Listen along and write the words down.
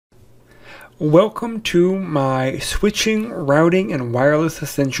Welcome to my Switching, Routing, and Wireless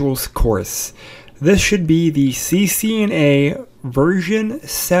Essentials course. This should be the CCNA version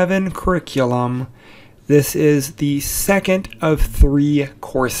 7 curriculum. This is the second of 3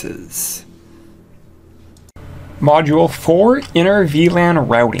 courses. Module 4, Inter-VLAN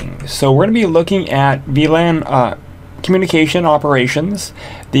routing. So we're going to be looking at VLAN communication operations,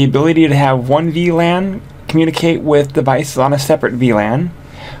 the ability to have one VLAN communicate with devices on a separate VLAN.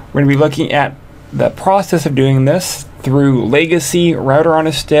 We're going to be looking at the process of doing this through legacy, router on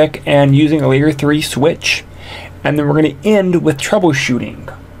a stick, and using a layer 3 switch. And then we're going to end with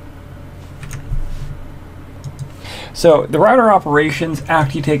troubleshooting. So the router operations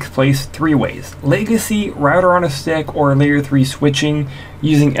actually takes place 3 ways: legacy, router on a stick, or layer 3 switching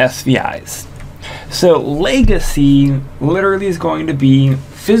using SVIs. So legacy literally is going to be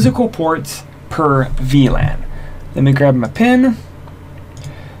physical ports per VLAN. Let me grab my pen.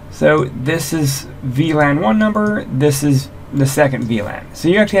 So this is VLAN 1 number, this is the second VLAN. So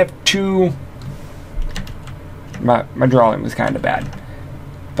you actually have 2, my drawing was kind of bad,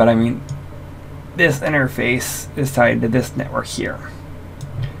 but I mean, this interface is tied to this network here.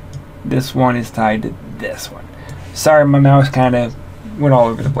 This one is tied to this one. Sorry, my mouse kind of went all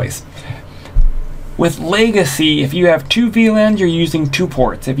over the place. With legacy, if you have 2 VLANs, you're using 2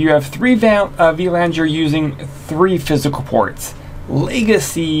 ports. If you have 3 VLANs, you're using 3 physical ports.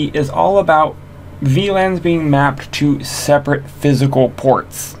 Legacy is all about VLANs being mapped to separate physical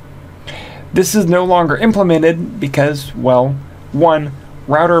ports. This is no longer implemented because, well, one,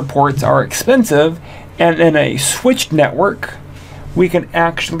 router ports are expensive, and in a switched network, we can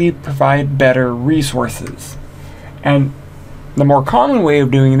actually provide better resources. And the more common way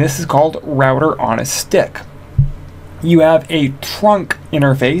of doing this is called router on a stick. You have a trunk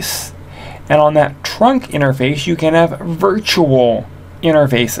interface, and on that trunk interface, you can have virtual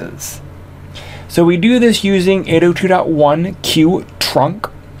interfaces. So we do this using 802.1q trunk,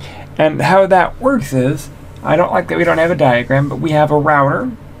 and how that works is, I don't like that we don't have a diagram, but we have a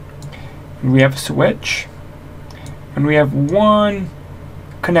router, and we have a switch, and we have one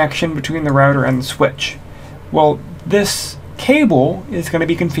connection between the router and the switch. Well, this cable is going to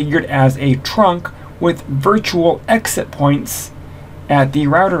be configured as a trunk with virtual exit points at the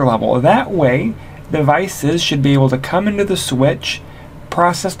router level. That way, devices should be able to come into the switch,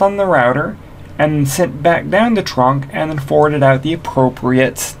 processed on the router, and sent back down the trunk, and then forwarded out the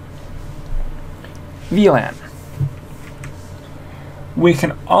appropriate VLAN. We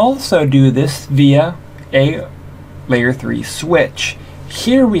can also do this via a layer 3 switch.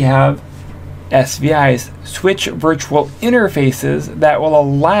 Here we have SVIs, switch virtual interfaces, that will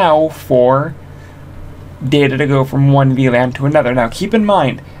allow for data to go from one VLAN to another. Now keep in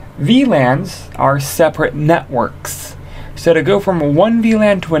mind, VLANs are separate networks. So to go from one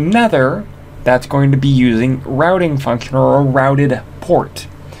VLAN to another, that's going to be using routing function or a routed port.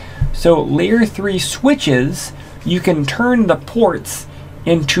 So layer 3 switches, you can turn the ports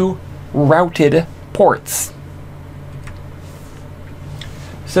into routed ports.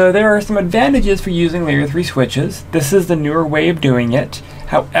 So there are some advantages for using layer 3 switches. This is the newer way of doing it.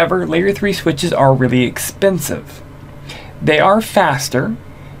 However, layer 3 switches are really expensive. They are faster,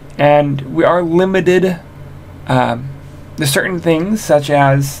 and we are limited to certain things, such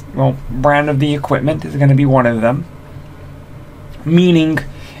as, well, brand of the equipment is going to be one of them. Meaning,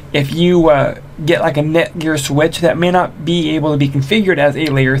 if you get like a Netgear switch, that may not be able to be configured as a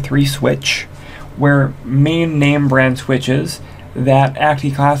layer 3 switch, where main name brand switches that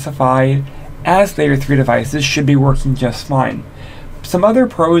actually classify as layer 3 devices should be working just fine. Some other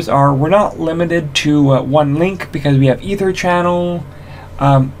pros are we're not limited to one link because we have ether channel,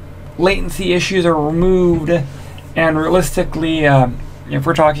 latency issues are removed, and realistically, if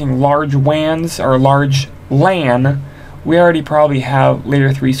we're talking large WANs or large LAN, we already probably have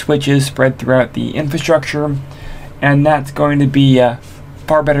layer 3 switches spread throughout the infrastructure, and that's going to be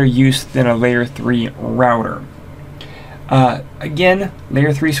far better use than a layer 3 router. Again,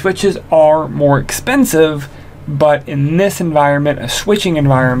 layer 3 switches are more expensive, but in this environment, a switching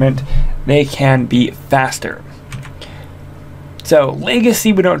environment, they can be faster. So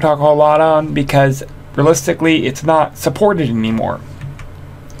legacy we don't talk a whole lot on because realistically it's not supported anymore.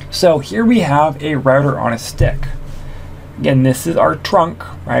 So here we have a router on a stick. Again, this is our trunk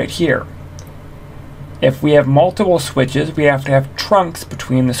right here. If we have multiple switches, we have to have trunks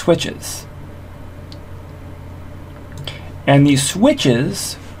between the switches. And these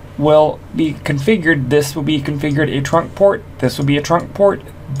switches will be configured. This will be configured a trunk port, this will be a trunk port,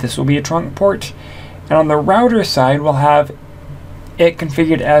 this will be a trunk port, and on the router side we'll have it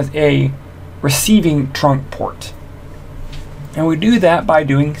configured as a receiving trunk port. And we do that by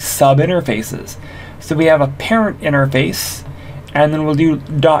doing sub-interfaces. So we have a parent interface, and then we'll do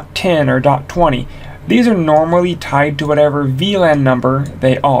 .10 or .20. These are normally tied to whatever VLAN number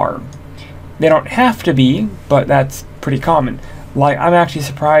they are. They don't have to be, but that's pretty common. Like, I'm actually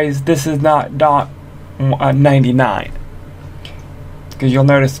surprised this is not .99. Because you'll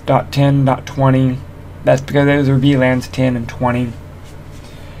notice .10, .20, that's because those are VLANs 10 and 20.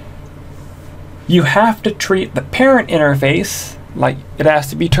 You have to treat the parent interface like it has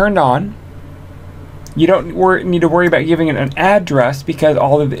to be turned on. You don't need to worry about giving it an address because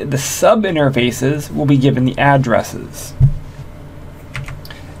all of the sub-interfaces will be given the addresses.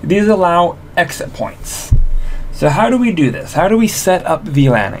 These allow exit points. So how do we do this? How do we set up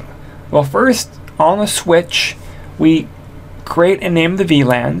VLANing? Well, first, on the switch, we create and name the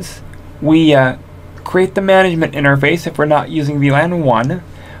VLANs. We create the management interface if we're not using VLAN 1.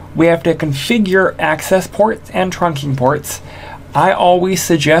 We have to configure access ports and trunking ports. I always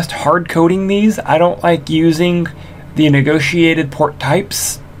suggest hard coding these. I don't like using the negotiated port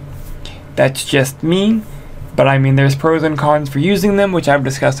types. That's just me. But I mean, there's pros and cons for using them, which I've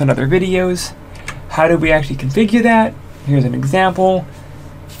discussed in other videos. How do we actually configure that? Here's an example.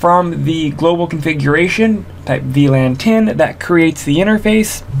 From the global configuration, type VLAN 10, that creates the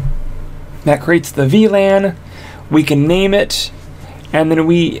interface. That creates the VLAN. We can name it, and then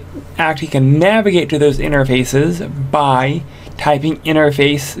we actually can navigate to those interfaces by typing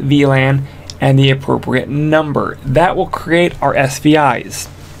interface VLAN and the appropriate number. That will create our SVIs.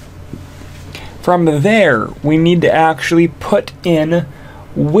 From there, we need to actually put in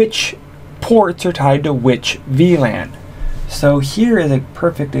which ports are tied to which VLAN. So here is a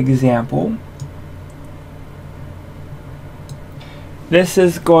perfect example. This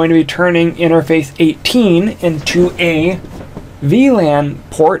is going to be turning interface 18 into a VLAN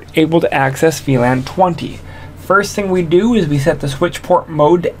port able to access VLAN 20. First thing we do is we set the switch port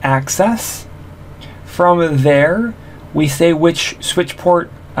mode to access. From there, we say which switch port,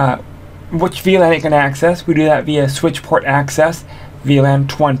 which VLAN it can access. We do that via switch port access, VLAN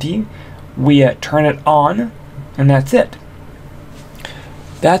 20. We turn it on, and that's it.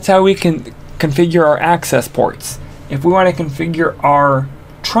 That's how we can configure our access ports. If we want to configure our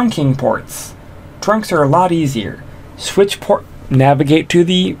trunking ports, trunks are a lot easier. Switch port, navigate to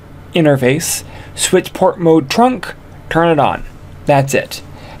the interface, switch port mode trunk, turn it on. That's it.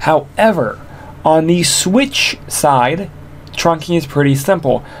 However, on the switch side, trunking is pretty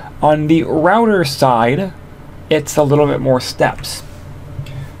simple. On the router side, it's a little bit more steps.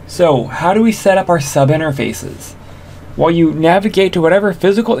 So, how do we set up our sub-interfaces? Well, you navigate to whatever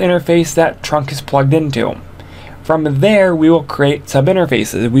physical interface that trunk is plugged into. From there, we will create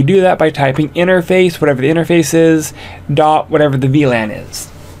sub-interfaces. We do that by typing interface, whatever the interface is, dot, whatever the VLAN is.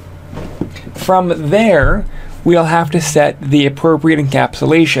 From there, we'll have to set the appropriate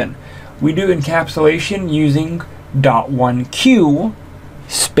encapsulation. We do encapsulation using .1Q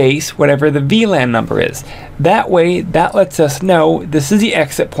space whatever the VLAN number is. That way, that lets us know this is the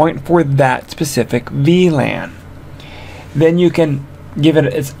exit point for that specific VLAN. Then you can give it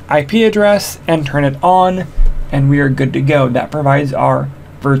its IP address and turn it on, and we are good to go. That provides our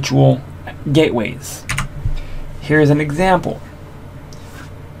virtual gateways. Here's an example.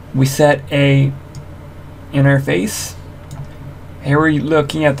 We set a interface. Here we're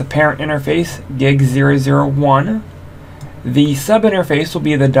looking at the parent interface, gig 001. The sub-interface will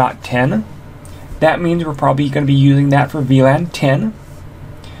be the .10. That means we're probably going to be using that for VLAN 10.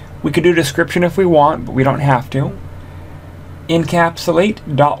 We could do description if we want, but we don't have to. Encapsulate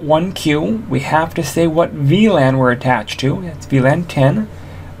 .1Q. We have to say what VLAN we're attached to. That's VLAN 10.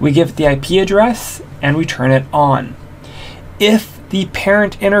 We give it the IP address, and we turn it on. If the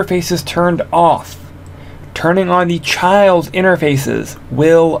parent interface is turned off, turning on the child's interfaces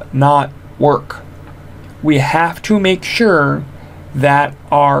will not work. We have to make sure that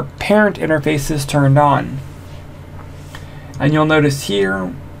our parent interface is turned on. And you'll notice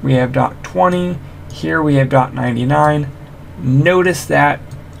here we have .20, here we have .99. Notice that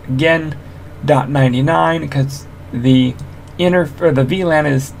again .99 because the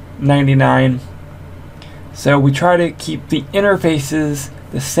VLAN is 99. So we try to keep the interfaces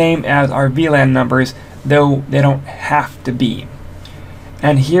the same as our VLAN numbers, though they don't have to be.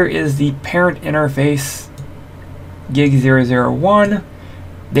 And here is the parent interface, gig 001.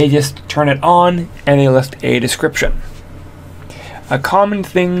 They just turn it on and they list a description. A common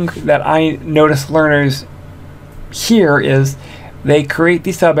thing that I notice learners here is they create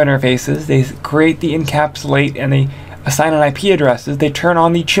the sub-interfaces, they create the encapsulate, and they assign an IP addresses. They turn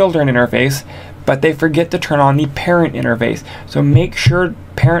on the children interface, but they forget to turn on the parent interface. So make sure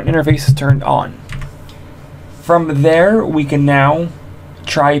parent interface is turned on. From there, we can now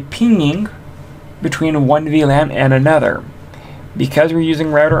try pinging between one VLAN and another. Because we're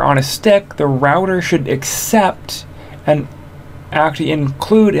using router on a stick, the router should accept and actually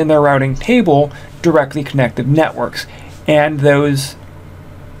include in their routing table directly connected networks. And those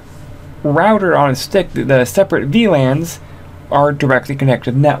router on a stick, the separate VLANs, are directly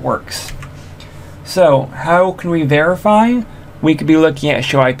connected networks. So how can we verify? We could be looking at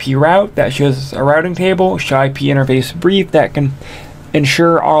show IP route, that shows us a routing table, show IP interface brief, that can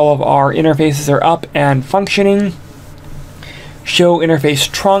ensure all of our interfaces are up and functioning. Show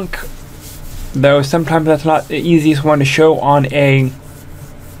interface trunk, though sometimes that's not the easiest one to show on a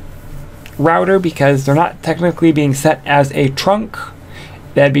router because they're not technically being set as a trunk.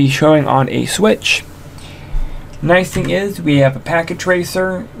 That'd be showing on a switch. Nice thing is we have a packet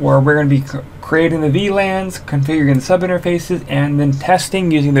tracer where we're going to be creating the VLANs, configuring the subinterfaces, and then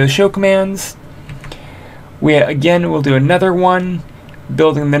testing using those show commands. We again will do another one,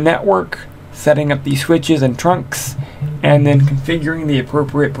 building the network, setting up the switches and trunks, and then configuring the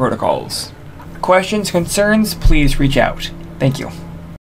appropriate protocols. Questions, concerns, please reach out. Thank you.